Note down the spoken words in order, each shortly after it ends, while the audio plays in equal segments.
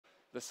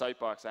the sight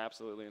box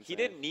absolutely insane. He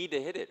didn't need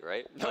to hit it,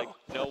 right? No. Like,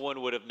 no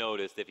one would have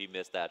noticed if he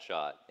missed that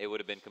shot. It would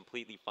have been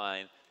completely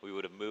fine. We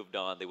would have moved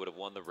on. They would have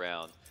won the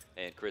round,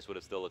 and Chris would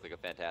have still looked like a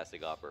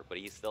fantastic offer. But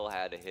he still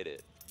had to hit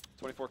it.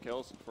 24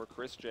 kills for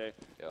Chris J.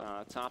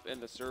 Yep. Top in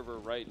the server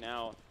right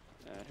now.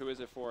 Who is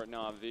it for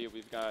Na'Vi?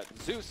 We've got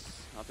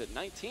Zeus up at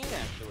 19,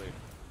 actually.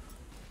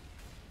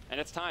 And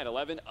it's tied,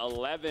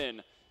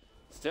 11-11.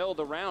 Still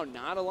the round,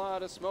 not a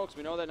lot of smokes.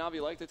 We know that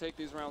Na'Vi like to take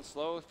these rounds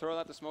slow, throw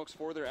out the smokes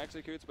for their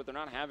executes, but they're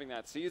not having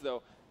that. CEVO,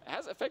 though,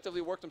 has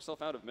effectively worked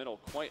himself out of middle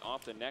quite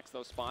often. Next,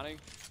 though, spotting,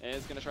 and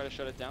is going to try to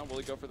shut it down. Will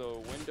he go for the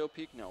window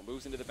peek? No,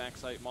 moves into the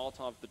backside.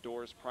 Molotov the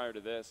doors prior to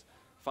this.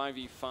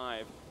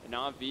 5v5.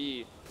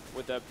 Na'Vi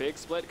with a big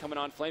split coming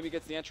on. Flamey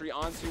gets the entry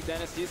onto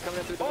Dennis. He's coming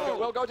in through the window.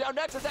 Will go down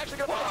next. It's actually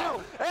going to fall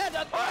too. And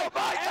a third.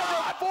 And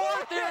a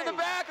fourth here in the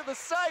back of the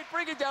site,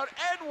 bringing down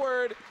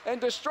Edward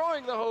and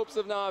destroying the hopes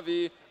of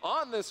Na'Vi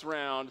on this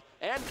round.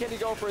 And can he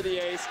go for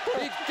the ace?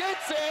 He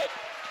gets it.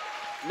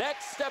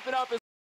 Next stepping up is